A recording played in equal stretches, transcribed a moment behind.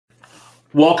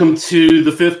Welcome to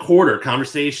the fifth quarter,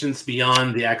 Conversations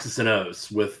Beyond the X's and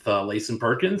O's with Lason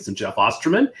Perkins and Jeff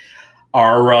Osterman.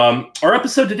 Our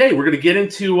episode today, we're going to get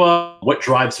into What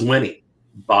Drives Winning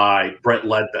by Brett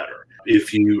Ledbetter.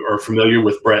 If you are familiar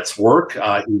with Brett's work,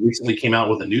 he recently came out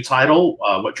with a new title,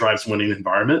 What Drives Winning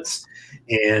Environments,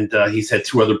 and he's had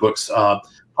two other books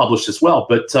published as well.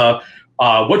 But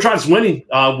What Drives Winning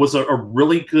was a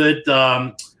really good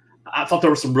I thought there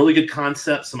were some really good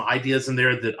concepts, some ideas in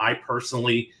there that I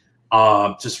personally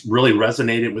just really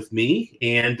resonated with me.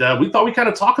 And we thought we'd kind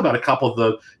of talk about a couple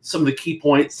of some of the key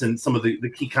points and some of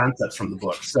the key concepts from the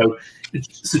book. So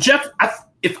Jeff,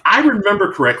 if I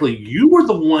remember correctly, you were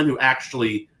the one who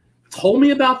actually told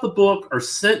me about the book or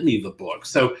sent me the book.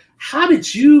 So how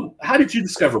did you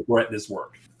discover Brett and his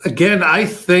work? Again, I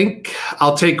think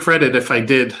I'll take credit if I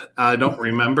did. I don't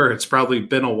remember. It's probably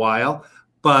been a while.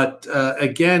 But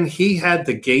again, he had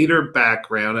the Gator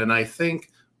background. And I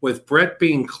think with Brett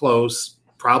being close,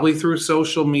 probably through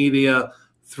social media,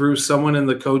 through someone in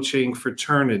the coaching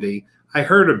fraternity, I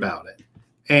heard about it.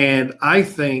 And I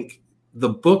think the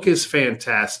book is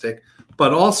fantastic,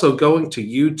 but also going to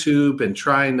YouTube and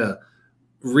trying to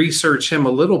research him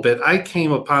a little bit, I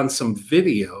came upon some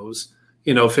videos,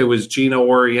 if it was Gino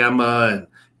Oriema, and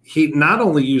he not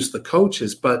only used the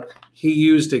coaches, but he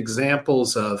used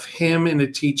examples of him in a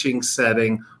teaching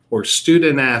setting or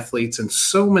student athletes, and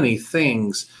so many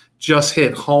things just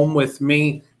hit home with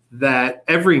me that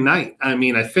every night,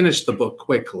 I finished the book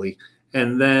quickly,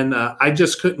 and then I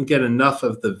just couldn't get enough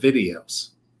of the videos.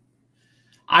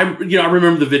 I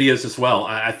remember the videos as well.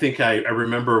 I think I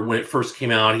remember when it first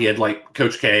came out, he had like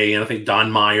Coach K and I think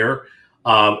Don Meyer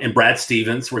and Brad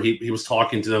Stevens, where he was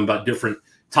talking to them about different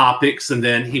topics, and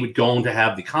then he would go on to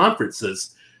have the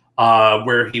conferences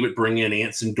where he would bring in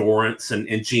Anson Dorrance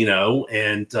and Gino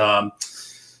and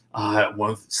I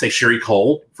want to say Sherry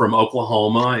Cole from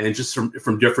Oklahoma, and just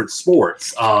from different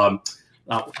sports.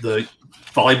 The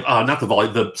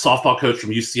softball coach from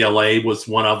UCLA was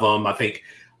one of them. I think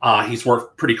he's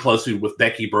worked pretty closely with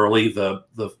Becky Burley, the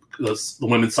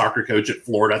women's soccer coach at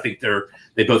Florida. I think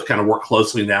they both kind of work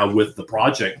closely now with the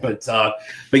project.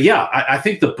 But yeah, I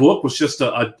think the book was just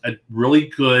a really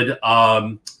good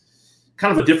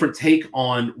kind of a different take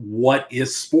on what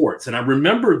is sports. And I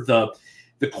remember the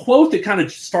quote that kind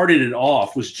of started it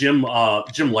off was Jim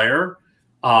Lehrer,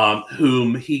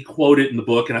 whom he quoted in the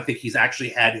book. And I think he's actually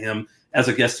had him as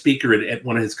a guest speaker at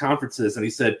one of his conferences. And he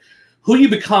said, "Who you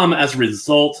become as a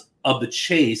result of the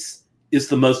chase is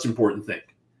the most important thing."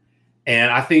 And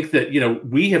I think that,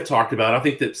 we have talked about, I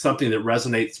think that something that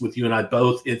resonates with you and I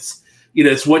both, it's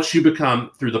what you become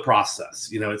through the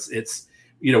process. It's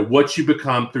what you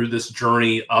become through this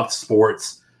journey of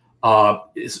sports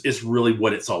is really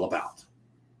what it's all about.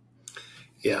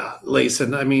 Yeah,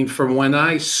 Lason, from when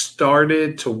I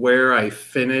started to where I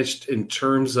finished in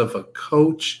terms of a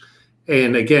coach,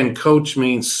 and again, coach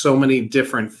means so many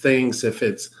different things. If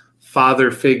it's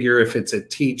father figure, if it's a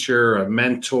teacher, a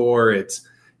mentor,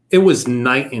 it was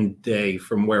night and day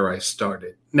from where I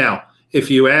started. Now, if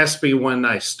you ask me when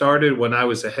I started, when I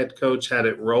was a head coach, had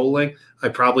it rolling, I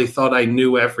probably thought I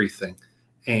knew everything.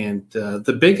 And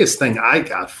the biggest thing I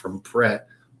got from Brett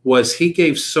was he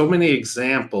gave so many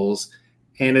examples.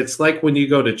 And it's like when you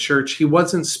go to church, he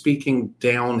wasn't speaking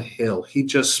downhill. He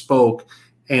just spoke.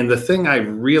 And the thing I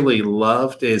really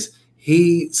loved is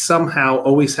he somehow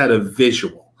always had a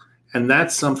visual. And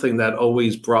that's something that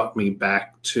always brought me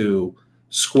back to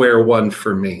square one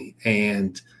for me.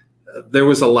 And there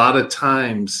was a lot of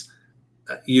times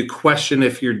you question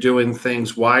if you're doing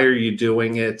things, why are you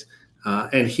doing it?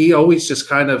 And he always just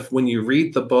kind of, when you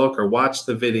read the book or watch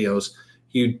the videos,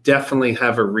 you definitely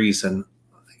have a reason.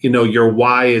 Your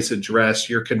why is addressed.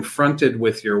 You're confronted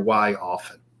with your why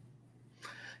often.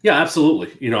 Yeah,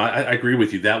 absolutely. I agree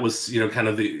with you. That was, kind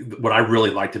of what I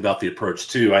really liked about the approach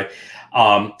too. And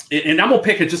I'm gonna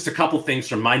pick just a couple things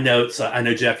from my notes. I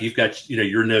know, Jeff, you've got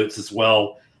your notes as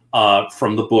well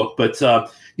from the book. But I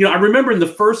remember in the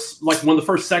first, one of the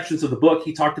first sections of the book,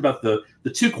 he talked about the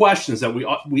two questions that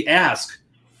we ask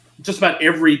just about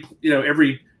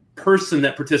every person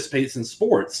that participates in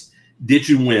sports. Did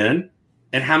you win?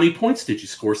 And how many points did you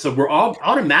score? So we're all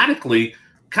automatically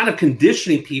kind of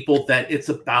conditioning people that it's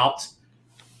about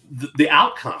the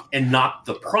outcome and not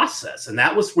the process. And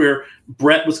that was where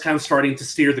Brett was kind of starting to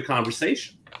steer the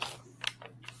conversation.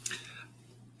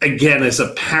 Again, as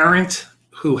a parent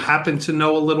who happened to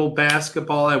know a little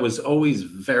basketball, I was always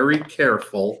very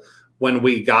careful when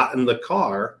we got in the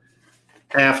car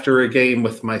after a game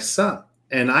with my son.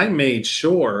 And I made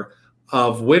sure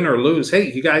of win or lose,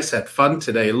 hey, you guys had fun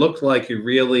today. It looked like you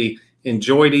really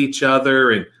enjoyed each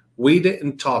other. And We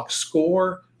didn't talk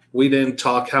score. We didn't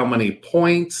talk how many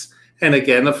points. And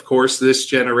again, of course, this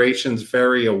generation's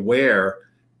very aware.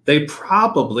 They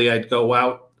probably, I'd go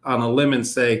out on a limb and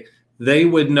say, they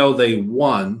would know they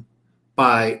won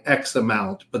by X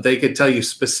amount, but they could tell you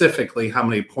specifically how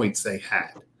many points they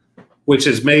had, which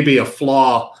is maybe a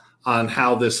flaw on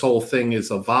how this whole thing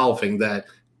is evolving, that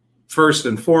first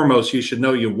and foremost, you should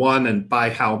know you won and by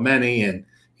how many, and,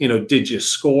 did you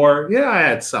score? Yeah, I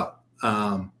had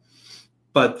some.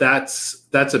 But that's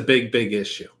a big, big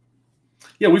issue.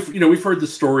 Yeah, we've heard the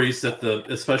stories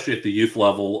especially at the youth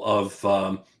level of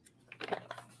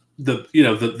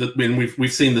when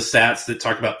we've seen the stats that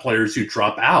talk about players who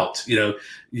drop out,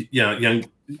 young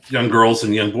girls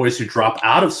and young boys who drop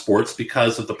out of sports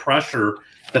because of the pressure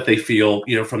that they feel,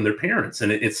 from their parents.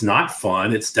 And it's not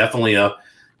fun. It's definitely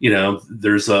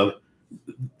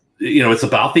it's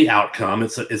about the outcome.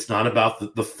 It's not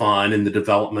about the fun and the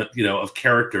development, of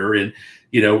character. And,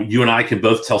 you and I can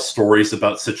both tell stories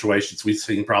about situations we've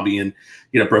seen probably in,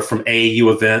 from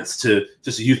AAU events to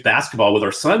just youth basketball with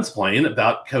our sons playing,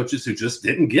 about coaches who just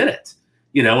didn't get it,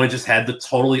 and just had the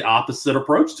totally opposite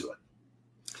approach to it.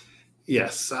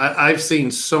 Yes, I've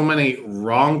seen so many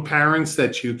wrong parents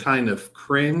that you kind of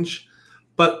cringe.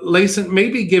 But Lason,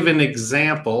 maybe give an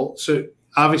example. So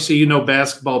obviously, you know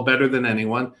basketball better than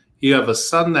anyone. You have a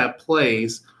son that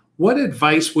plays. What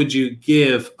advice would you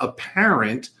give a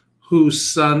parent whose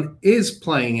son is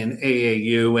playing in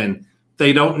AAU and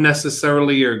they don't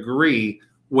necessarily agree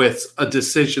with a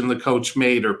decision the coach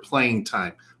made or playing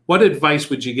time? What advice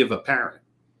would you give a parent?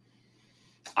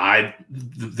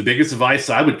 The biggest advice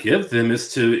I would give them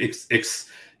is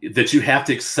that you have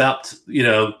to accept,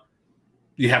 you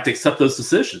have to accept those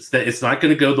decisions, that it's not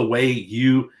going to go the way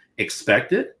you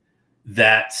expected,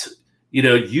 that,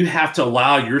 you have to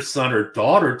allow your son or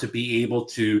daughter to be able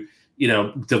to,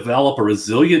 develop a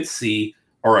resiliency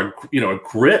or a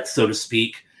grit, so to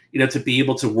speak, to be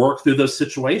able to work through those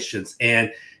situations.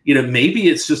 And, maybe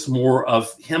it's just more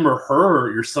of him or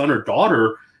her, your son or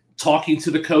daughter, talking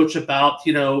to the coach about,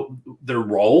 their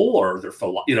role or their,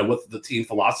 what the team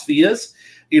philosophy is,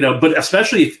 but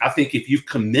especially I think if you've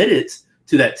committed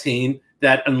to that team,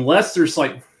 that unless there's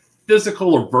like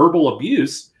physical or verbal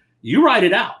abuse, you write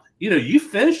it out. You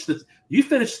finish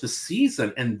the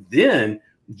season and then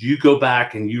you go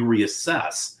back and you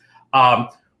reassess.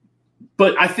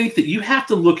 But I think that you have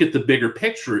to look at the bigger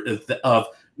picture of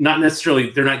not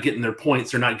necessarily they're not getting their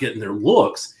points, they're not getting their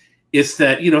looks. It's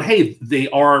that, hey, they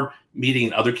are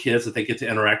meeting other kids that they get to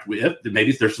interact with.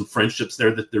 Maybe there's some friendships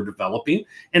there that they're developing.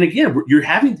 And again,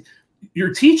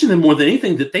 you're teaching them more than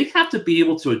anything that they have to be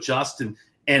able to adjust and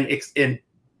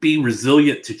be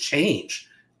resilient to change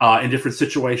in different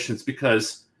situations,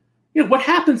 because what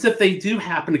happens if they do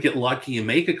happen to get lucky and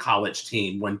make a college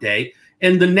team one day,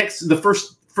 and the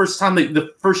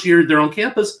first year they're on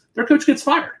campus, their coach gets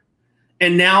fired,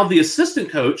 and now the assistant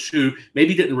coach who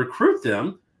maybe didn't recruit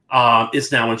them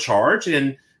is now in charge,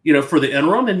 and for the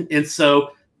interim, and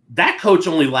so that coach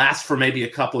only lasts for maybe a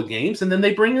couple of games, and then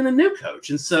they bring in a new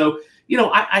coach, and so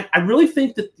I really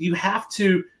think that you have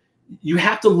to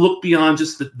look beyond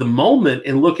just the moment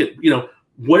and look at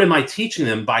what am I teaching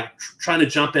them by trying to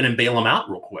jump in and bail them out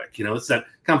real quick? It's that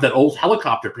kind of that old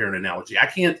helicopter parent analogy. I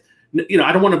can't,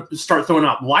 I don't want to start throwing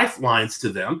out lifelines to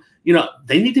them.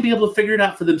 They need to be able to figure it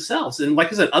out for themselves. And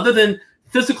like I said, other than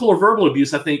physical or verbal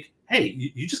abuse, I think,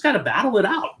 hey, you just got to battle it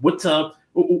out. What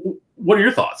are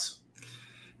your thoughts?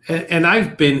 And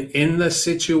I've been in the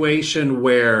situation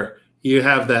where you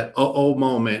have that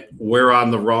moment, we're on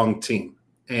the wrong team.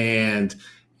 And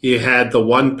you had the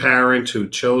one parent who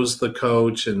chose the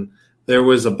coach, and there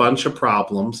was a bunch of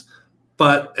problems.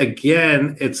 But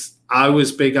again, I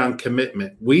was big on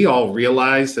commitment. We all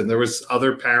realized, and there was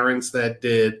other parents that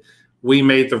did, we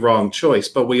made the wrong choice,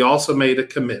 but we also made a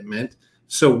commitment.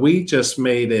 So we just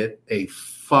made it a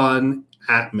fun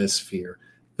atmosphere,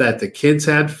 that the kids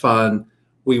had fun.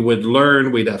 We would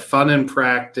learn, we'd have fun in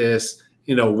practice,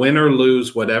 win or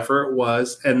lose, whatever it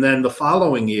was. And then the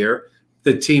following year,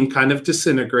 the team kind of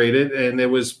disintegrated, and it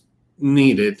was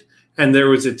needed. And there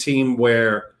was a team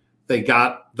where they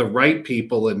got the right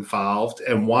people involved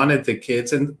and wanted the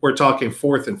kids. And we're talking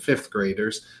 4th and 5th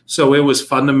graders. So it was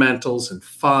fundamentals and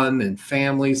fun and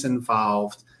families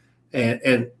involved.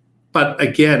 But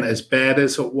again, as bad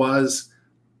as it was,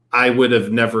 I would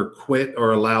have never quit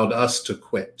or allowed us to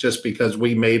quit, just because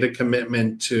we made a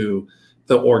commitment to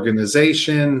the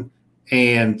organization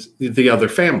and the other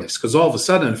families. Because all of a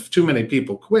sudden, if too many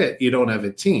people quit, you don't have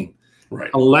a team. Right.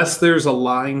 Unless there's a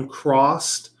line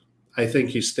crossed, I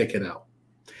think you stick it out.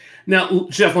 Now,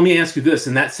 Jeff, let me ask you this.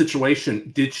 In that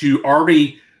situation, did you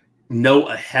already know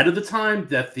ahead of the time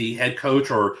that the head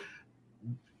coach or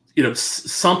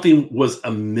something was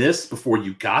amiss before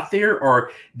you got there,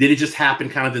 or did it just happen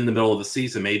kind of in the middle of the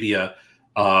season? Maybe a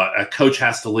coach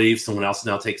has to leave, someone else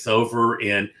now takes over,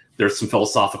 and there's some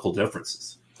philosophical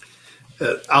differences.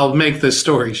 I'll make this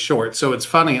story short. So it's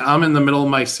funny. I'm in the middle of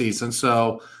my season.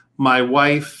 So my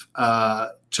wife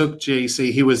took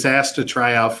JC. He was asked to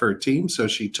try out for a team, so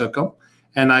she took him.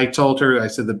 And I told her, I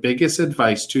said, the biggest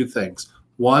advice, two things.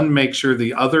 One, make sure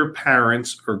the other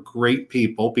parents are great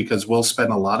people because we'll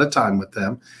spend a lot of time with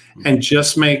them. And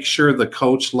just make sure the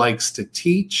coach likes to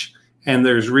teach and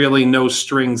there's really no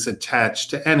strings attached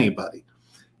to anybody.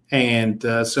 And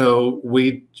so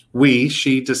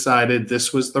she decided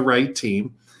this was the right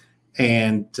team.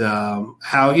 And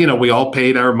we all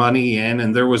paid our money in.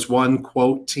 And there was one,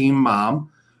 quote, team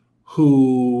mom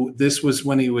who, this was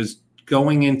when he was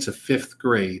going into 5th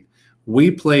grade.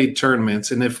 We played tournaments,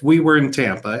 and if we were in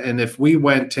Tampa, and if we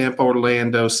went Tampa,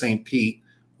 Orlando, St. Pete,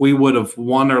 we would have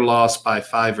won or lost by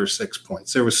 5 or 6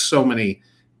 points. There was so many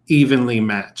evenly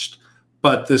matched.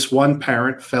 But this one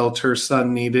parent felt her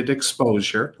son needed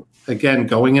exposure. Again,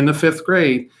 going into 5th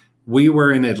grade, we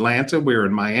were in Atlanta, we were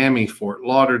in Miami, Fort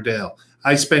Lauderdale.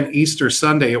 I spent Easter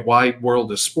Sunday at Wide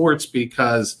World of Sports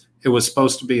because it was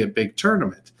supposed to be a big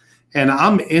tournament. And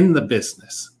I'm in the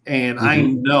business. And I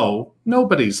know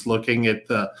nobody's looking at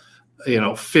the,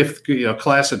 fifth,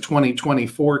 class of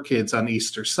 2024 kids on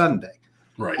Easter Sunday.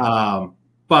 Right.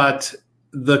 But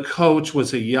the coach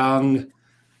was a young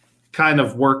kind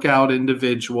of workout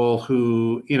individual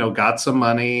who, got some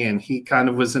money and he kind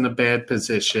of was in a bad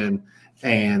position.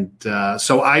 And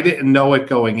so I didn't know it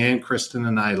going in. Kristen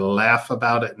and I laugh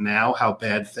about it now, how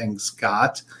bad things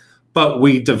got. But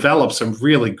we developed some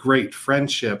really great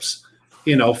friendships,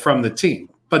 from the team.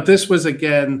 But this was,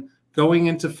 again, going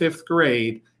into 5th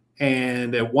grade,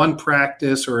 and at one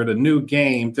practice or at a new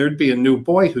game, there'd be a new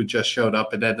boy who just showed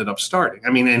up and ended up starting. I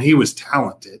mean, and he was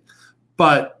talented.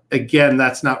 But, again,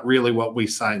 that's not really what we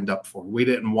signed up for. We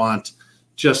didn't want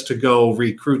just to go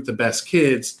recruit the best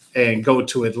kids and go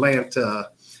to Atlanta.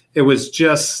 It was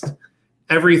just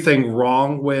everything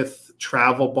wrong with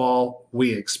travel ball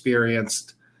we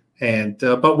experienced. And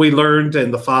but we learned,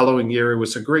 and the following year, it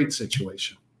was a great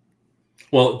situation.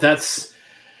 Well, that's,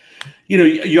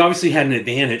 you obviously had an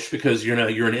advantage because, you're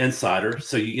an insider.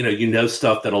 So, you know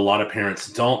stuff that a lot of parents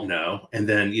don't know. And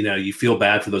then, you feel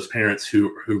bad for those parents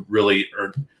who really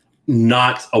are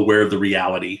not aware of the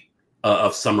reality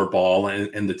of summer ball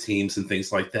and the teams and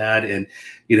things like that. And,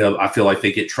 I feel like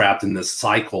they get trapped in this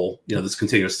cycle, this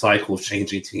continuous cycle of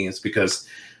changing teams because,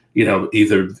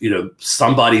 either,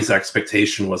 somebody's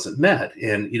expectation wasn't met.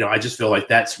 And, I just feel like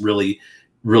that's really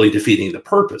defeating the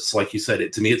purpose. Like you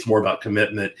said, to me, it's more about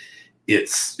commitment.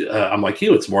 It's, I'm like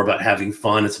you, it's more about having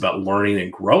fun. It's about learning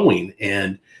and growing.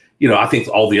 And, I think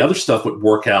all the other stuff would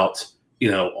work out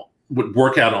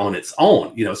on its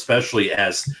own, especially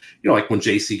as, like when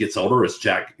JC gets older, as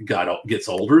Jack gets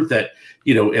older, that,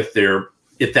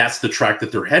 if that's the track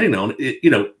that they're heading on,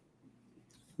 we'll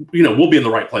be in the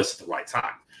right place at the right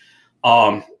time.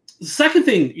 The second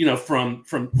thing, from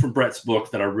Brett's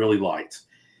book that I really liked,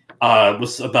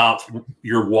 was about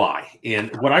your why.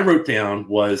 And what I wrote down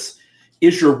was,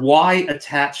 is your why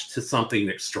attached to something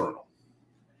external?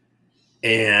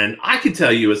 And I can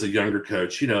tell you as a younger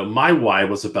coach, my why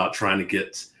was about trying to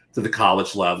get to the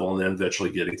college level and then eventually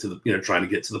getting to the, trying to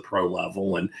get to the pro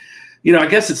level. And, I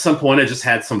guess at some point I just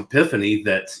had some epiphany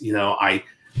that,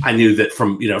 I knew that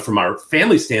from our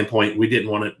family standpoint, we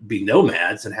didn't want to be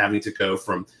nomads and having to go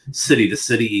from city to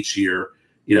city each year,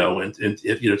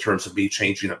 in terms of me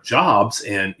changing up jobs.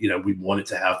 And, we wanted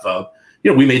to have,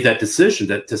 we made that decision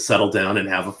to settle down and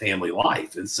have a family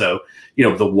life. And so,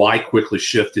 the why quickly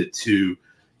shifted to,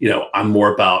 I'm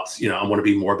more about, I want to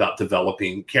be more about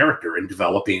developing character and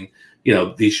developing,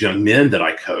 these young men that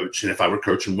I coach. And if I were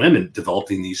coaching women,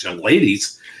 developing these young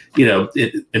ladies,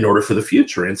 in order for the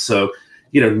future. And so,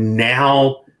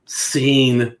 now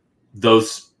seeing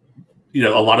those, a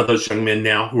lot of those young men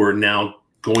now who are now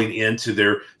going into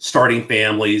their starting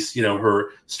families, who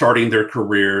are starting their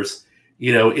careers,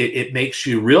 it makes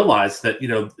you realize that,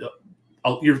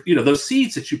 those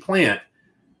seeds that you plant,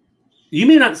 you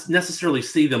may not necessarily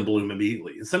see them bloom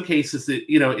immediately. In some cases,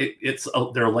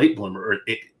 they're a late bloomer, or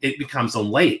it becomes on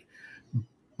late,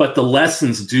 but the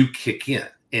lessons do kick in,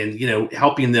 and,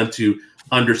 helping them to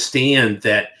understand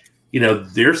that,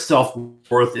 their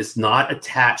self-worth is not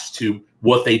attached to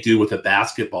what they do with a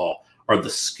basketball or the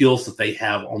skills that they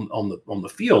have on the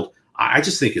field. I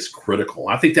just think is critical.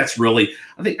 I think that's really,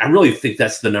 I really think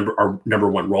that's our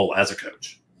number one role as a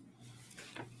coach.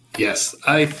 Yes,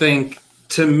 I think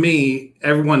to me,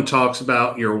 everyone talks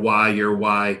about your why, your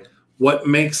why. What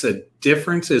makes a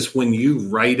difference is when you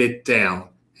write it down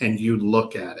and you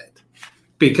look at it.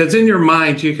 Because in your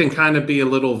mind, you can kind of be a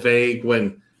little vague.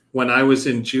 When I was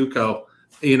in JUCO,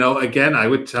 again, I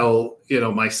would tell,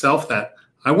 myself that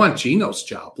I want Gino's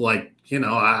job. Like,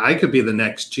 I could be the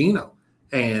next Gino.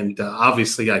 And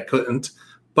obviously I couldn't.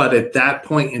 But at that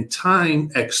point in time,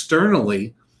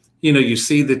 externally, you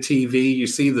see the TV, you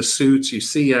see the suits, you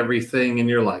see everything, and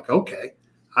you're like, okay,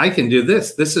 I can do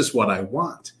this. This is what I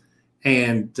want.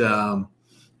 And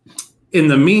in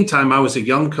the meantime, I was a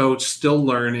young coach, still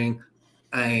learning.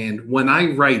 And when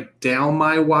I write down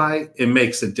my why, it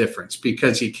makes a difference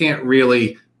because you can't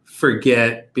really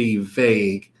forget, be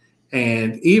vague.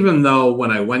 And even though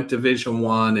when I went Division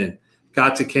I and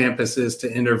got to campuses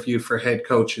to interview for head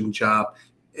coaching job,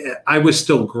 I was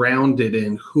still grounded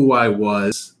in who I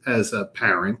was as a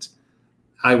parent.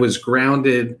 I was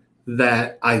grounded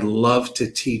that I love to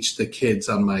teach the kids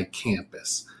on my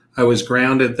campus. I was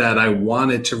grounded that I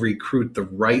wanted to recruit the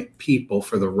right people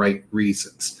for the right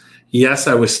reasons. Yes,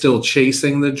 I was still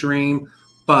chasing the dream,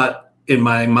 but in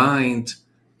my mind,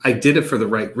 I did it for the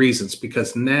right reasons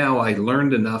because now I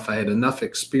learned enough, I had enough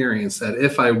experience that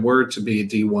if I were to be a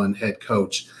D1 head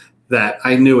coach, that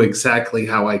I knew exactly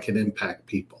how I could impact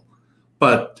people.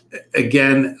 But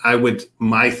again,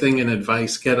 my thing and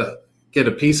advice, get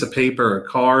a piece of paper, a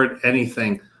card,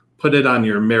 anything, put it on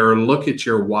your mirror, look at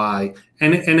your why.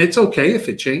 And it's okay if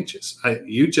it changes.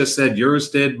 You just said yours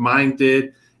did, mine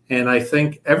did. And I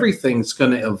think everything's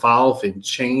going to evolve and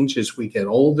change as we get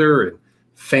older and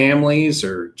families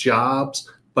or jobs.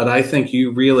 But I think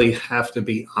you really have to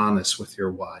be honest with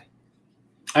your why.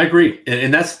 I agree.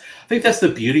 And I think that's the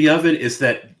beauty of it is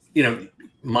that,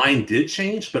 mine did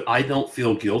change, but I don't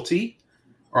feel guilty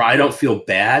or I don't feel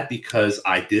bad because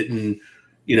I didn't,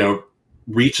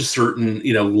 reach a certain,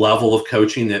 level of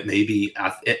coaching that maybe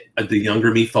the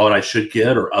younger me thought I should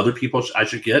get or other people I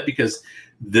should get because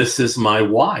this is my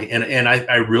why. And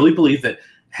I really believe that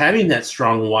having that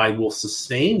strong why will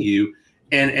sustain you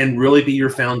and really be your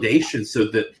foundation so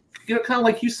that, kind of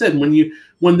like you said, when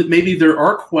maybe there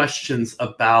are questions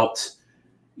about,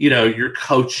 your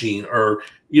coaching or,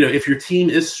 if your team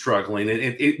is struggling, and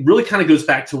it really kind of goes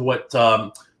back to what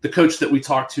the coach that we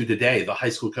talked to today, the high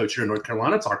school coach here in North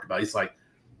Carolina, talked about. He's like,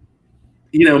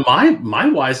 my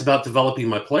why is about developing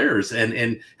my players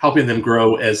and helping them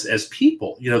grow as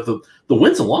people. The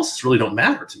wins and losses really don't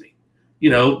matter to me.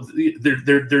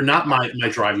 They're not my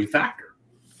driving factor.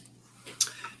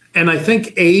 And I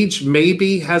think age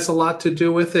maybe has a lot to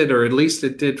do with it, or at least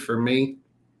it did for me.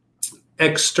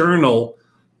 External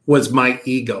was my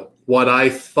ego, what I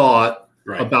thought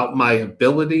about my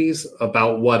abilities,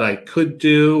 about what I could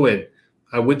do. And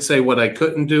I would say what I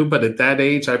couldn't do, but at that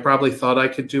age, I probably thought I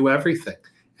could do everything.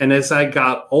 And as I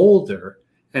got older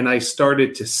and I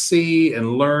started to see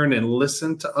and learn and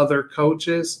listen to other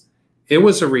coaches, it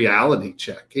was a reality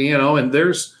check, and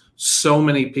there's so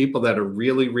many people that are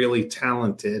really, really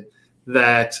talented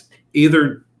that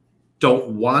either don't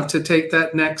want to take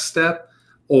that next step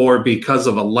or because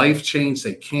of a life change,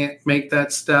 they can't make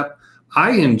that step.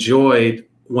 I enjoyed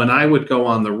when I would go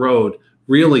on the road,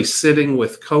 really sitting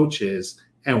with coaches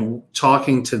and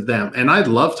talking to them. And I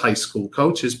loved high school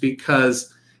coaches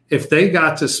because if they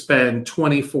got to spend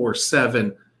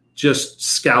 24/7 just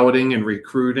scouting and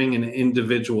recruiting and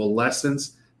individual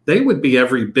lessons, they would be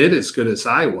every bit as good as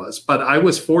I was. But I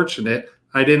was fortunate.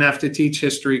 I didn't have to teach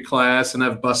history class and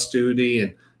have bus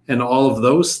duty and all of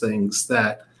those things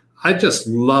that I just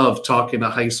love talking to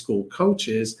high school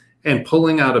coaches and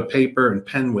pulling out a paper and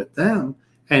pen with them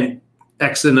and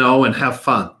X and O and have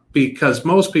fun. Because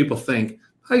most people think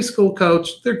high school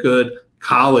coach, they're good.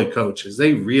 College coaches,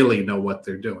 they really know what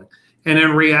they're doing. And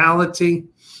in reality,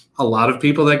 a lot of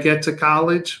people that get to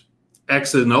college,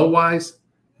 X and O wise,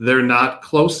 they're not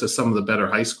close to some of the better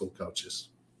high school coaches.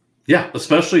 Yeah,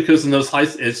 especially because in those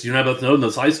as you and I both know, in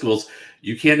those high schools,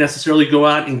 you can't necessarily go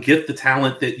out and get the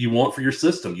talent that you want for your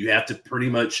system. You have to pretty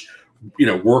much,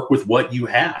 work with what you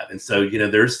have. And so,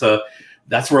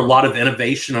 that's where a lot of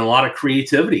innovation and a lot of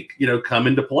creativity, come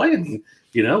into play. And,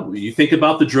 you think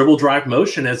about the dribble drive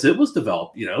motion as it was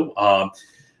developed,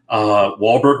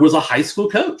 Wahlberg was a high school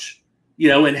coach,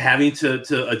 and having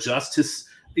to adjust his,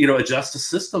 adjust the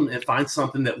system and find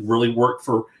something that really worked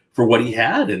for what he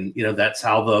had. And, that's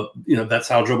how that's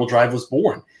how dribble drive was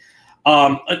born.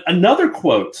 Another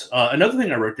quote, another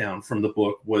thing I wrote down from the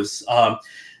book was,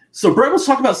 so Brett was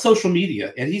talking about social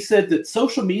media, and he said that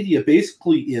social media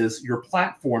basically is your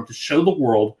platform to show the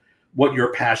world what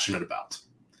you're passionate about.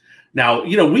 Now,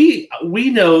 we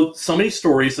know so many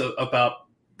stories about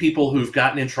people who've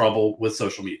gotten in trouble with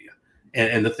social media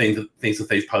and the things that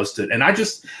they've posted. And I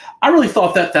really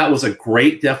thought that was a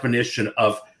great definition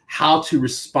of how to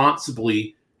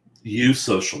responsibly use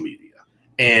social media.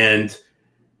 And,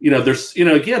 there's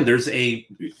a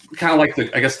kind of like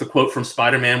the quote from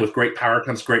Spider-Man, with great power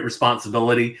comes great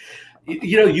responsibility.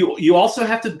 You also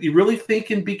have to really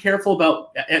think and be careful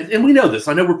about, and we know this,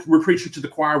 I know we're preaching to the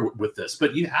choir with this,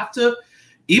 but you have to,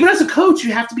 even as a coach,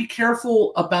 you have to be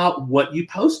careful about what you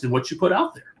post and what you put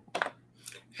out there.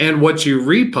 And what you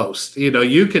repost.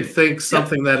 You could think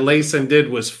something that Lason did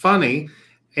was funny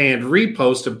and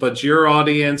repost it, but your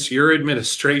audience, your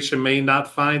administration may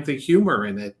not find the humor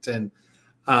in it. And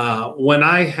when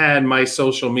I had my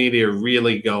social media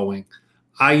really going,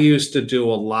 I used to do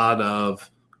a lot of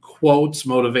quotes,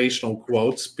 motivational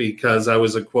quotes, because I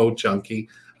was a quote junkie.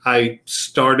 I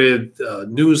started a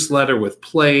newsletter with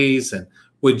plays and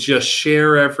would just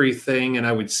share everything, and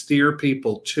I would steer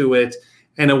people to it.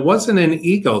 And it wasn't an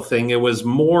ego thing. It was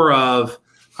more of,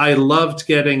 I loved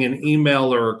getting an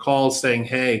email or a call saying,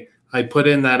 hey, I put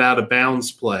in that out of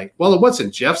bounds play. Well, it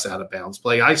wasn't Jeff's out of bounds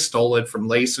play. I stole it from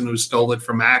Lason, who stole it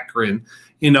from Akron,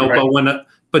 right.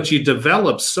 But you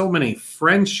develop so many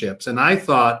friendships. And I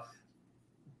thought,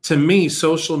 to me,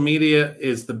 social media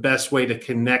is the best way to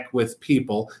connect with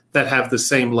people that have the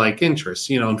same interests,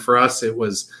 and for us, it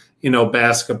was,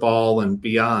 basketball and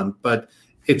beyond. But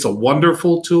it's a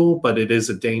wonderful tool, but it is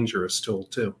a dangerous tool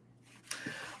too.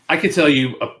 I can tell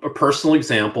you a personal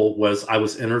example was I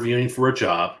was interviewing for a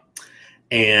job,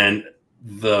 and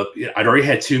I'd already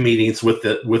had 2 meetings with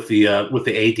the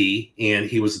AD, and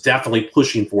he was definitely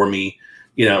pushing for me,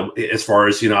 as far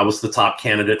as, I was the top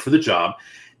candidate for the job.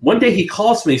 One day he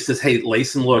calls me, he says, hey,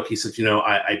 Lason, look, he said,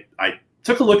 I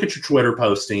took a look at your Twitter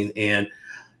posting, and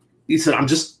he said, I'm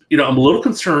just, I'm a little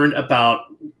concerned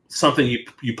about something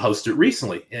you posted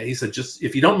recently. And he said, just,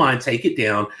 if you don't mind, take it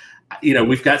down.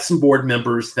 We've got some board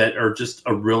members that are just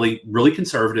really, really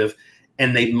conservative,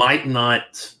 and they might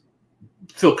not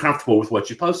feel comfortable with what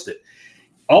you posted.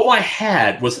 All I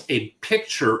had was a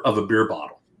picture of a beer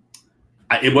bottle.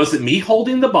 It wasn't me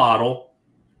holding the bottle.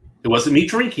 It wasn't me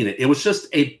drinking it. It was just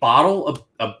a bottle of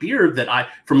a beer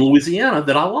from Louisiana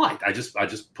that I liked. I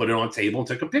just put it on a table and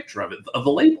took a picture of it, of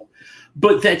the label.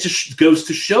 But that just goes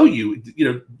to show you,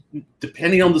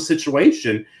 depending on the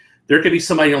situation, there could be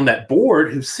somebody on that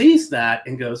board who sees that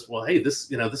and goes, well, hey, this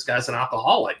guy's an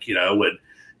alcoholic,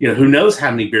 and who knows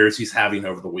how many beers he's having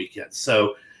over the weekend.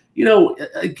 So,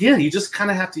 again, you just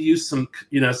kind of have to use some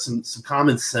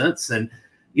common sense and,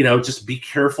 just be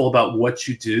careful about what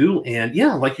you do. And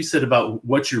yeah, like you said about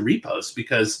what you repost,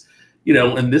 because,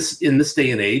 in this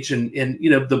day and age, and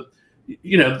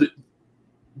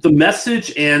the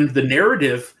message and the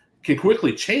narrative can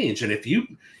quickly change. And if you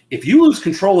lose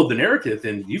control of the narrative,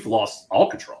 then you've lost all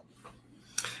control.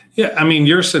 Yeah. I mean,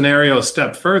 your scenario a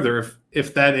step further,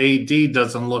 if that AD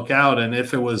doesn't look out, and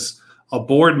if it was a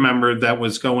board member that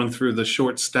was going through the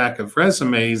short stack of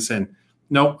resumes and,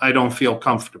 nope, I don't feel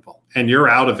comfortable, and you're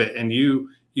out of it, and you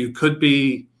could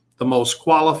be the most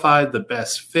qualified, the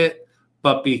best fit,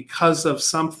 but because of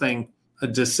a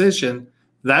decision,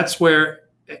 that's where,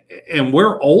 and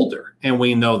we're older and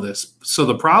we know this. So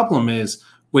the problem is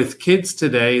with kids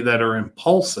today that are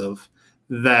impulsive,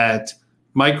 that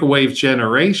microwave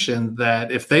generation, that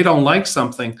if they don't like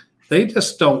something, they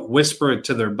just don't whisper it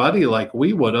to their buddy like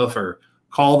we would have, or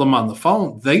call them on the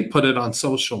phone. They put it on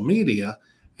social media,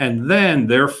 and then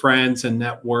their friends and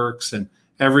networks and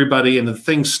everybody, and the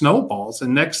thing snowballs.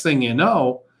 And next thing you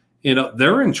know,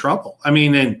 they're in trouble. I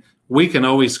mean, and we can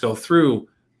always go through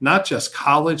not just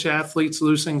college athletes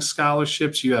losing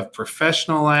scholarships. You have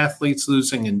professional athletes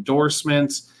losing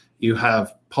endorsements. You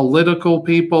have political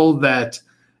people that,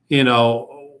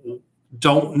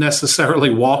 don't necessarily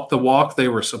walk the walk they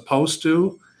were supposed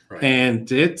to. Right.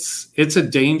 And it's a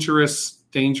dangerous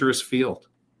field.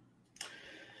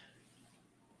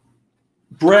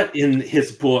 Brett, in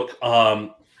his book,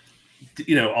 also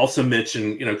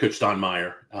mentioned, Coach Don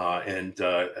Meyer, and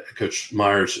Coach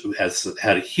Myers has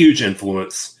had a huge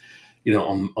influence,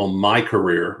 on my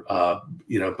career,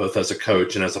 both as a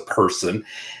coach and as a person.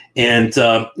 And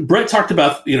Brett talked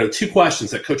about, 2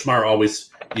 questions that Coach Meyer always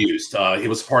used. It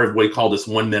was part of what he called this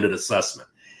 1-minute assessment.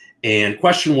 And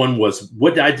question 1 was,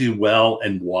 what did I do well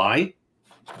and why?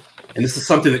 And this is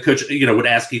something that Coach, would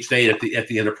ask each day at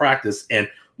the end of practice. And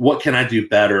what can I do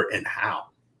better and how?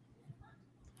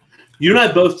 You and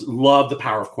I both love the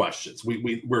power of questions.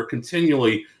 We're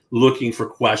continually looking for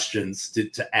questions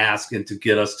to ask and to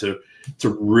get us to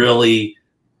really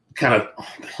kind of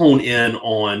hone in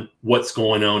on what's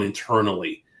going on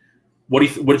internally. what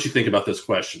did you think about those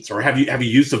questions? Or have you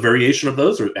used a variation of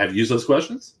those, or have you used those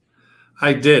questions?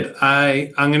 I did.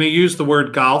 I'm going to use the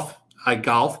word golf. I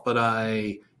golf, but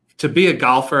to be a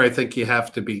golfer, I think you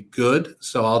have to be good.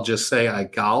 So I'll just say I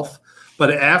golf.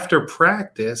 But after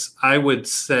practice, I would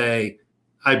say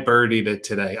I birdied it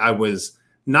today.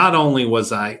 Not only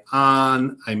was I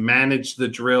managed the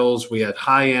drills, we had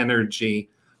high energy,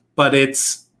 but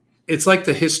it's like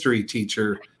the history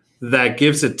teacher that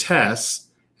gives a test.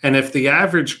 And if the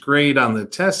average grade on the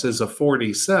test is a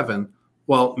 47,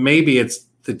 well, maybe it's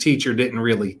the teacher didn't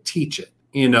really teach it.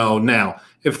 Now,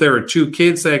 if there are 2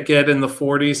 kids that get in the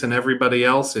 40s and everybody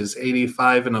else is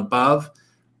 85 and above,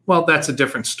 well, that's a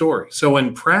different story. So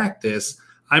in practice,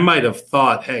 I might have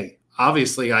thought, hey,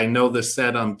 obviously I know the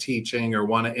set I'm teaching or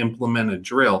want to implement a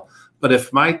drill. But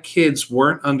if my kids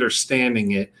weren't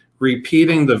understanding it,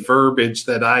 repeating the verbiage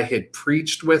that I had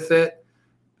preached with it,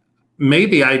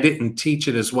 maybe I didn't teach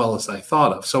it as well as I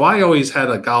thought of. So I always had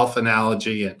a golf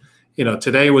analogy, and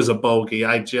today was a bogey.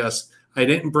 I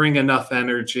didn't bring enough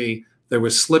energy. There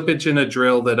was slippage in a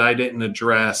drill that I didn't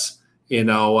address.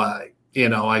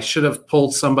 I should have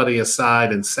pulled somebody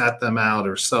aside and sat them out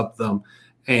or subbed them.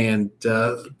 And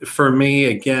for me,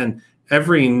 again,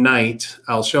 every night,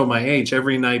 I'll show my age,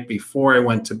 every night before I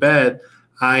went to bed,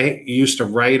 I used to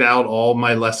write out all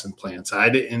my lesson plans. I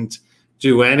didn't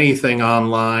do anything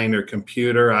online or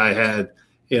computer. I had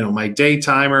my day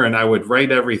timer, and I would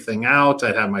write everything out.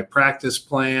 I'd have my practice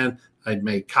plan. I'd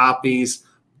make copies.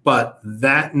 But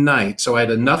that night, so I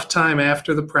had enough time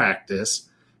after the practice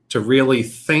to really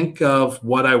think of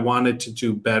what I wanted to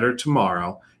do better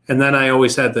tomorrow. And then I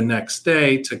always had the next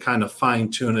day to kind of fine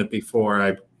tune it before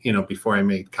I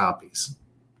made copies.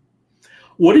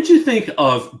 What did you think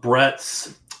of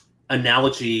Brett's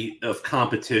analogy of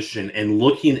competition and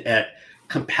looking at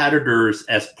competitors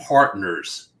as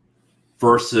partners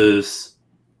versus,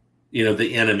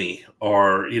 the enemy,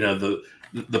 or,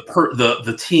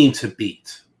 the team to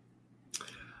beat?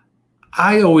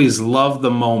 I always love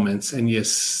the moments, and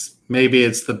maybe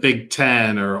it's the Big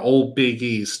Ten or Old Big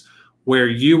East, where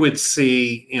you would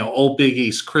see, Old Big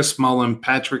East, Chris Mullen,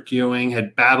 Patrick Ewing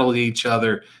had battled each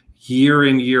other year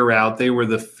in, year out. They were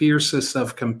the fiercest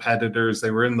of competitors.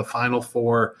 They were in the Final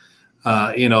Four,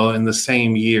 in the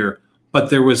same year. But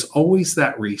there was always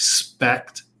that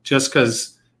respect just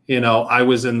because, I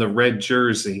was in the red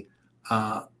jersey.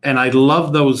 And I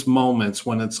love those moments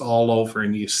when it's all over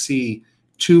and you see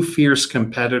 2 fierce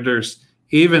competitors,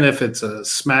 even if it's a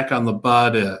smack on the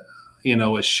butt,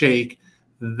 a shake,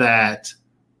 that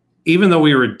even though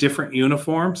we were different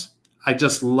uniforms, I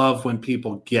just love when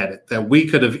people get it, that we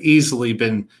could have easily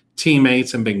been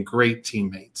teammates and been great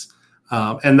teammates.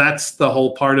 And that's the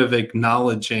whole part of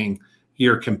acknowledging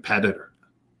your competitor.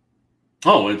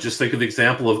 Oh, and just think of the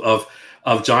example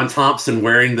of John Thompson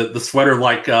wearing the sweater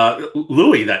like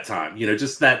Louis that time,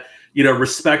 just that,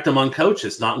 respect among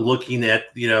coaches, not looking at,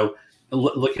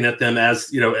 looking at them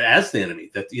as, as the enemy,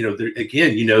 that,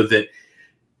 again, that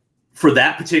for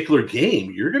that particular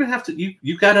game, you're going to have to,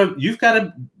 you've got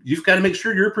to make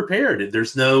sure you're prepared.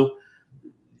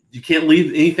 You can't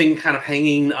leave anything kind of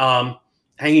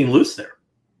hanging loose there.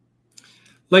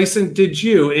 Lason,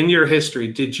 in your history,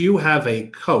 did you have a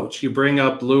coach? You bring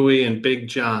up Louis and Big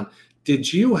John.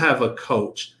 Did you have a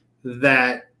coach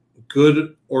that,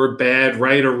 good or bad,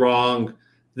 right or wrong,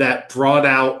 that brought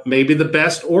out maybe the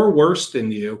best or worst in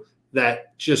you,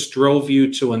 that just drove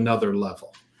you to another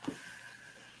level?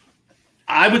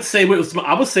 I would say it was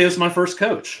my first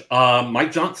coach,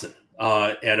 Mike Johnson,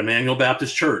 at Emmanuel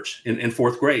Baptist Church in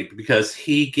 4th grade, because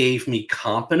he gave me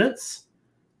confidence,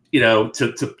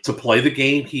 to play the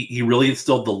game. He really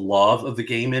instilled the love of the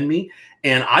game in me.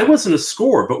 And I wasn't a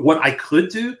scorer, but what I could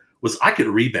do was I could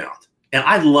rebound. And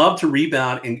I love to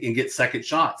rebound and get second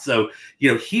shots. So,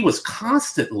 he was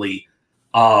constantly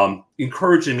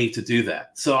encouraging me to do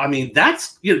that. So, I mean,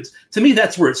 that's, to me,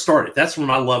 that's where it started. That's where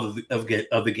my love of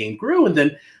the game grew. And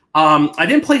then I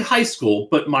didn't play high school,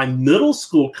 but my middle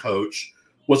school coach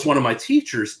was one of my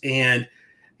teachers. And,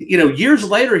 years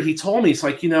later, he told me, it's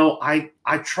like,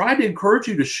 I tried to encourage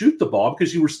you to shoot the ball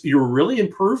because you were really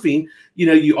improving.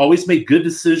 You always made good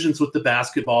decisions with the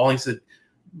basketball. And he said,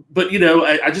 but,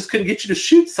 I just couldn't get you to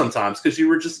shoot sometimes because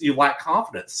you lacked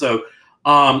confidence. So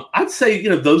I'd say,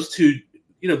 those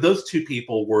two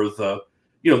people were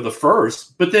the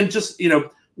first. But then just,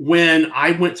 when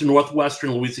I went to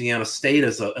Northwestern Louisiana State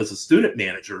as a student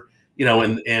manager,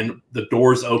 and the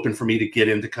doors opened for me to get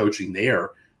into coaching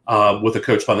there with a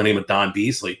coach by the name of Don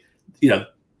Beasley,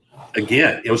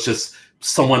 again, it was just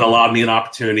someone allowed me an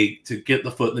opportunity to get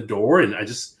the foot in the door, and I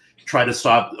just tried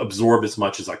to absorb as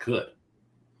much as I could.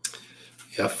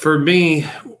 Yeah, for me,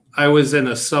 I was in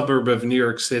a suburb of New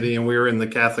York City, and we were in the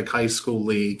Catholic High School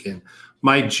League. And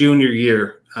my junior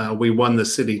year, we won the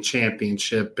city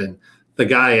championship. And the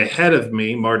guy ahead of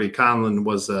me, Marty Conlon,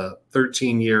 was a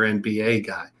 13-year NBA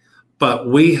guy. But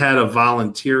we had a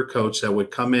volunteer coach that would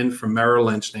come in from Merrill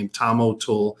Lynch named Tom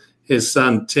O'Toole. His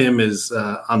son, Tim, is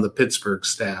on the Pittsburgh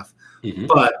staff. Mm-hmm.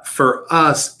 But for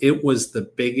us, it was the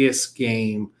biggest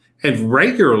game. And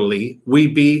regularly, we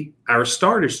beat our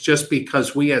starters just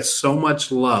because we had so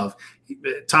much love.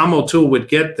 Tom O'Toole would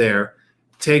get there,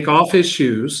 take off his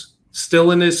shoes,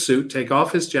 still in his suit, take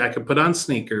off his jacket, put on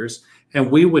sneakers, and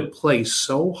we would play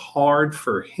so hard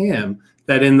for him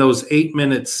that in those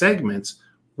 8-minute segments,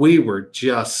 we were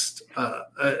just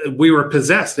we were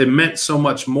possessed. It meant so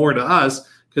much more to us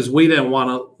because we didn't want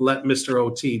to let Mr.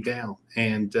 OT down.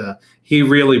 And he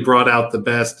really brought out the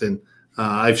best. And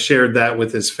I've shared that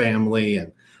with his family.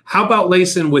 And how about,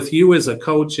 Lason, with you as a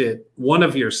coach at one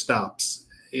of your stops,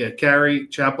 Cary,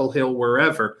 Chapel Hill,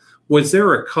 wherever, was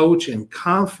there a coach in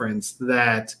conference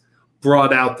that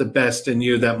brought out the best in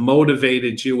you, that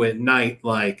motivated you at night?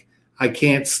 Like, I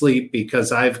can't sleep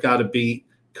because I've got to beat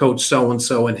Coach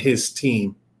so-and-so and his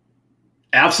team.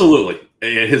 Absolutely.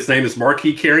 His name is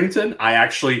Marquis Carrington. I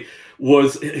actually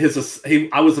was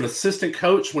I was an assistant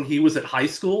coach when he was at high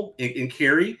school in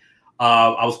Cary.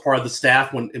 I was part of the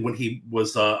staff when he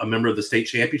was a member of the state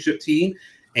championship team.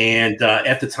 And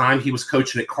at the time, he was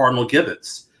coaching at Cardinal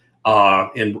Gibbons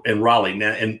in Raleigh.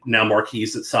 Now Marquis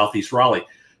at Southeast Raleigh.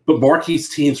 But Marquis'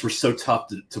 teams were so tough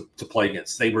to play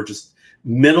against. They were just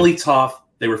mentally tough.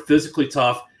 They were physically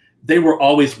tough. They were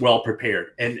always well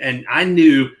prepared. And I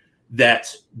knew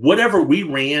that whatever we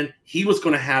ran, he was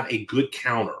going to have a good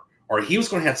counter, or he was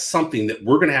going to have something that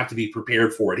we're going to have to be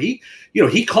prepared for it.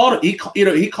 He caught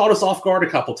us off guard a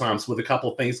couple times with a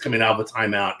couple of things coming out of the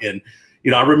timeout. And,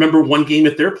 I remember one game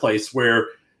at their place where,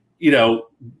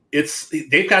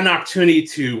 they've got an opportunity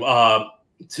to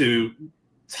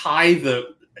tie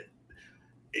the,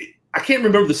 I can't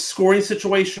remember the scoring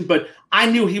situation, but I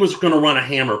knew he was going to run a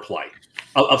hammer play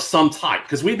of some type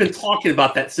because we've been talking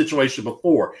about that situation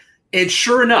before. And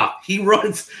sure enough, he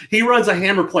runs a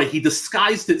hammer play. He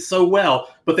disguised it so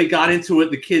well, but they got into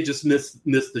it. The kid just missed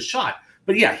the shot.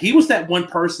 But yeah, he was that one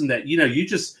person that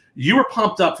you were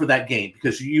pumped up for that game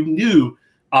because you knew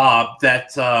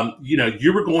that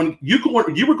you were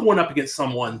going up against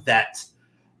someone that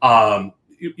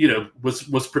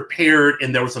was prepared,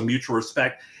 and there was a mutual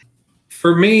respect.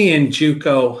 For me in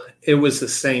JUCO, it was the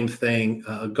same thing.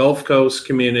 Gulf Coast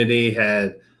community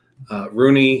had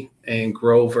Rooney and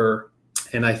Grover,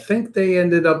 and I think they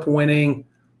ended up winning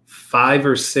 5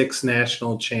 or 6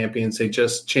 national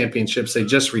championships. They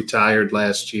just retired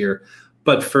last year.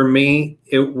 But for me,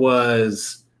 it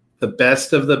was the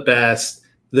best of the best.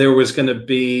 There was going to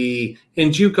be, in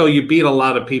JUCO, you beat a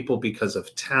lot of people because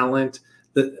of talent.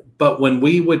 But when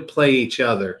we would play each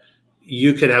other,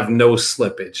 you could have no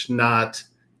slippage, not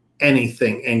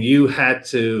anything. And you had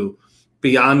to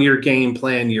be on your game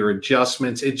plan, your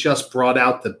adjustments. It just brought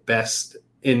out the best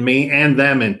in me and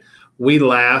them. And we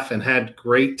laugh and had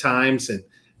great times. And,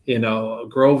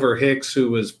 Grover Hicks, who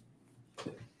was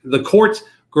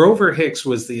Grover Hicks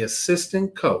was the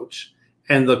assistant coach,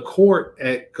 and the court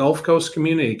at Gulf Coast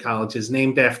Community College is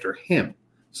named after him.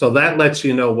 So that lets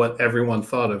you know what everyone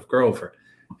thought of Grover.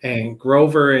 And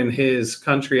Grover, in his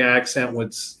country accent,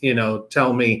 would,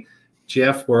 tell me,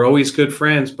 Jeff, we're always good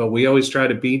friends, but we always try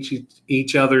to beat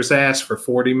each other's ass for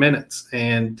 40 minutes.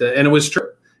 And it was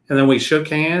true. And then we shook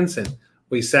hands and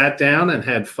we sat down and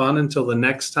had fun until the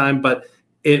next time. But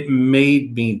it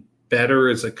made me better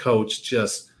as a coach,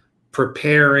 just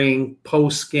preparing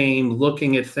post-game,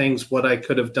 looking at things, what I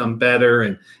could have done better,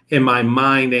 and in my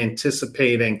mind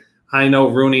anticipating, I know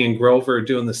Rooney and Grover are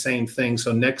doing the same thing.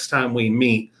 So next time we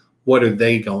meet, what are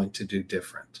they going to do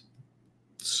different?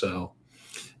 So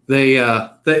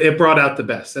it brought out the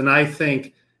best. And I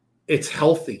think it's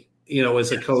healthy,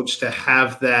 as a coach, to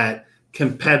have that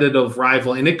competitive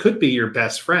rival. And it could be your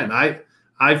best friend.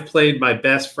 I've played my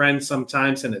best friend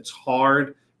sometimes, and it's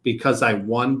hard because I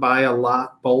won by a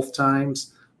lot both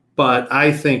times. But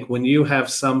I think when you have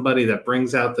somebody that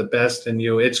brings out the best in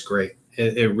you, it's great.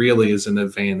 It really is an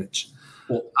advantage.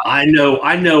 Well, I know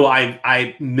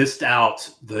I missed out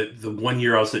the 1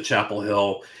 year I was at Chapel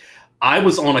Hill. I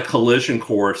was on a collision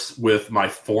course with my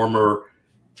former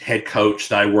head coach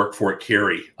that I worked for at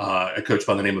Cary, a coach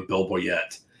by the name of Bill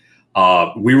Boyette.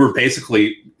 We were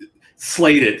basically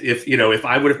slated. If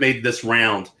I would have made this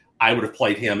round, I would have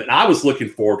played him, and I was looking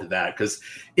forward to that because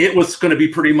it was going to be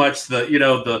pretty much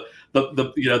the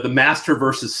master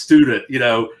versus student,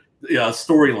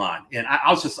 storyline. And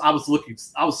I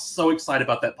was so excited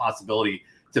about that possibility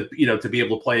to be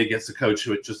able to play against a coach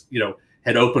who had just,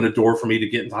 had opened a door for me to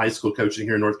get into high school coaching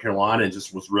here in North Carolina, and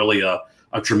just was really a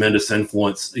tremendous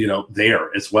influence,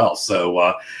 there as well. So,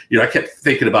 I kept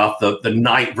thinking about the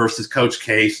Knight versus Coach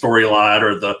K storyline,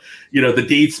 or the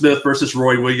Dean Smith versus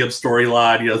Roy Williams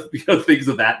storyline, things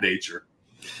of that nature.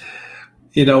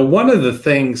 One of the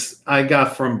things I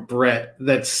got from Brett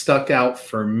that stuck out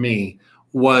for me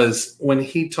was when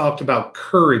he talked about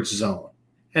courage zone.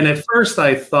 And at first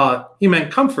I thought he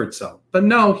meant comfort zone, but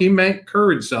no, he meant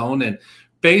courage zone. And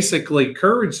basically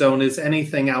courage zone is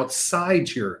anything outside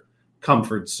your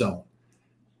comfort zone.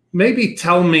 Maybe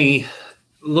tell me,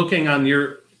 looking on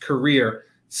your career,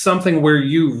 something where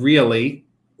you really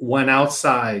went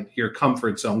outside your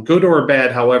comfort zone, good or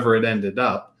bad, however it ended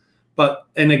up, but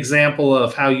an example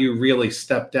of how you really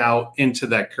stepped out into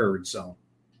that courage zone.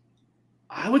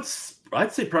 I'd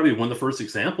say probably one of the first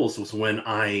examples was when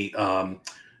I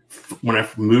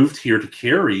moved here to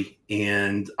Cary,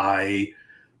 and I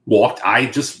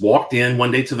just walked in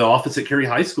one day to the office at Cary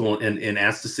High School and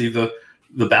asked to see the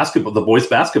boys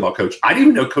basketball coach. I didn't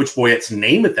even know Coach Boyette's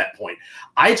name at that point.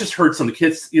 I just heard some of the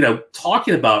kids,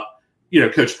 talking about,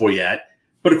 Coach Boyette,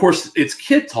 but of course it's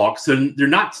kid talk. So they're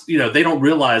not, they don't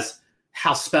realize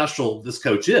how special this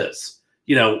coach is,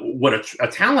 what a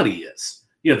talent he is.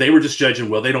 They were just judging,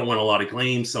 well, they don't win a lot of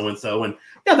games, so-and-so. And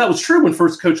yeah, that was true when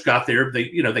first coach got there.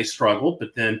 They struggled,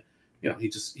 but then,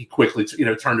 he quickly,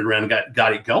 turned it around and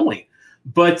got it going.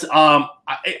 But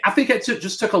I think it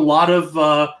just took a lot of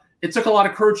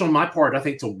courage on my part, I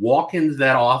think, to walk into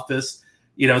that office,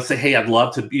 and say, hey, I'd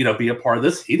love to, be a part of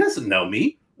this. He doesn't know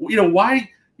me. Why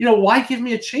give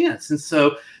me a chance? And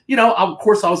so, of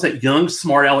course, I was that young,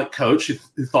 smart aleck coach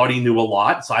who thought he knew a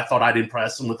lot. So I thought I'd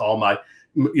impress him with all my,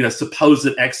 supposed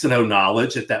X and O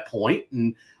knowledge at that point.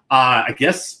 And I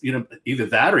guess, either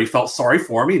that or he felt sorry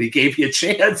for me and he gave me a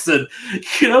chance. And,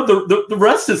 the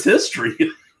rest is history.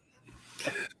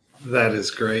 That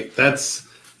is great.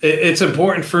 It's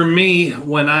important for me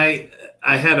when I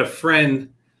had a friend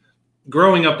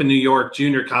growing up in New York.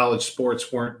 Junior college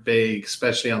sports weren't big,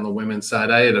 especially on the women's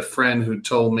side. I had a friend who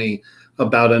told me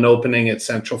about an opening at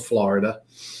Central Florida.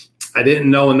 I didn't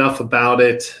know enough about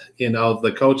it.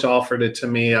 The coach offered it to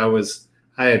me.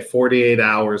 I had 48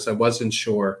 hours. I wasn't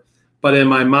sure. But in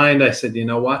my mind, I said, you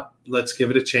know what? Let's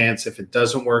give it a chance. If it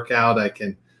doesn't work out, I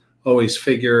can always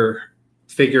figure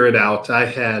it out. I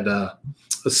had a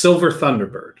Silver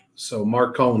Thunderbird. So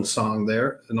Mark Cohen's song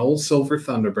there, an old Silver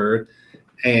Thunderbird.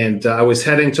 And I was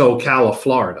heading to Ocala,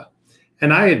 Florida.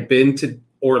 And I had been to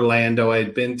Orlando. I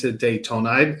had been to Daytona.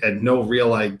 I had no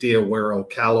real idea where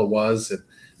Ocala was. And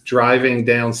driving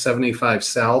down 75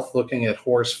 South, looking at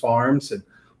horse farms, and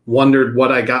wondered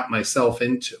what I got myself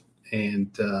into.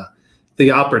 And the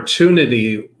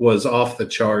opportunity was off the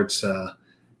charts.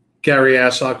 Gary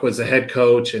Ashlock was the head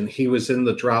coach, and he was in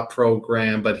the drop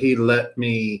program, but he let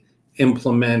me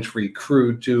implement,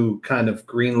 recruit, do kind of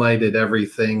green-lighted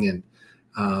everything. And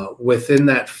within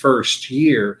that first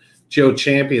year, Joe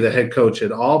Champy, the head coach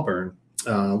at Auburn,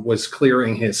 was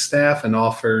clearing his staff and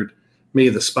offered me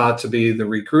the spot to be the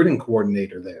recruiting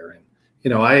coordinator there. And,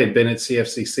 I had been at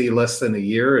CFCC less than a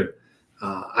year, and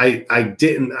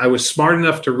I was smart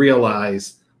enough to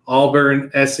realize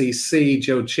Auburn, SEC,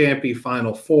 Joe Champy,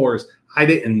 Final Fours, I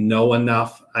didn't know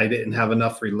enough. I didn't have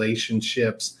enough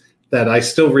relationships that I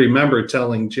still remember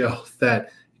telling Joe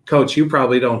that, Coach, you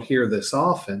probably don't hear this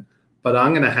often, but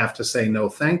I'm going to have to say no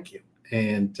thank you.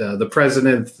 And the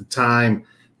president at the time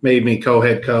made me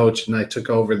co-head coach, and I took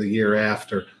over the year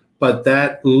after. But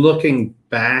that, looking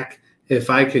back, if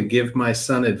I could give my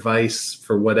son advice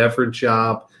for whatever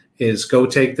job, is go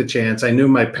take the chance. I knew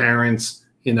my parents,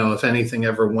 if anything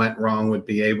ever went wrong, would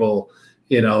be able,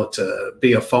 to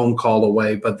be a phone call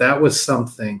away. But that was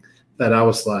something that I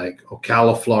was like,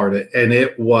 Ocala, Florida. And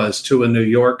it was, to a New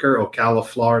Yorker, Ocala,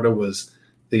 Florida was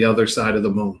the other side of the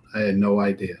moon. I had no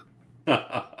idea.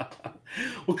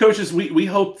 Well, coaches, we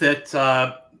hope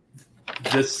that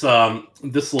this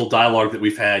little dialogue that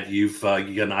we've had, you got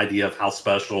an idea of how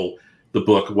special the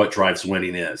book "What Drives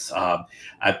Winning" is.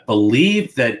 I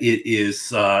believe that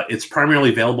it's primarily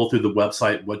available through the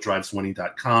website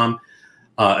whatdriveswinning.com.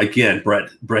 Again,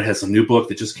 Brett has a new book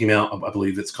that just came out. I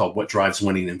believe it's called "What Drives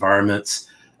Winning Environments,"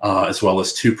 as well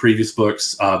as 2 previous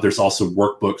books. There's also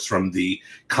workbooks from the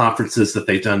conferences that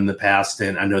they've done in the past,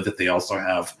 and I know that they also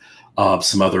have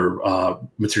some other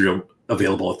material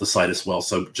available at the site as well.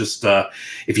 So just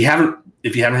if you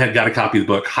haven't got a copy of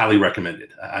the book, highly recommend it.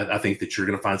 I think that you're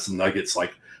going to find some nuggets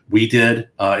like we did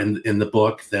in the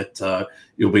book that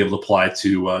you'll be able to apply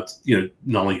to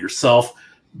not only yourself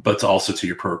but also to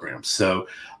your program. So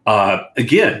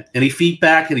again, any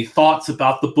feedback, any thoughts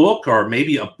about the book, or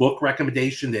maybe a book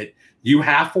recommendation that you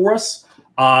have for us,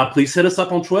 please hit us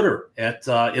up on Twitter at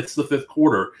It's the Fifth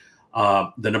Quarter.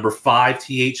 The number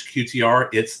 5THQTR.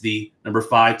 It's the number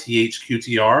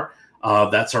 5THQTR.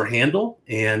 That's our handle.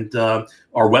 And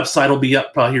our website will be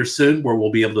up here soon, where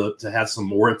we'll be able to have some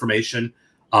more information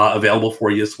available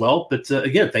for you as well. But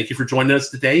again, thank you for joining us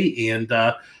today, and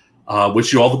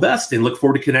wish you all the best, and look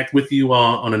forward to connect with you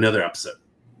on another episode.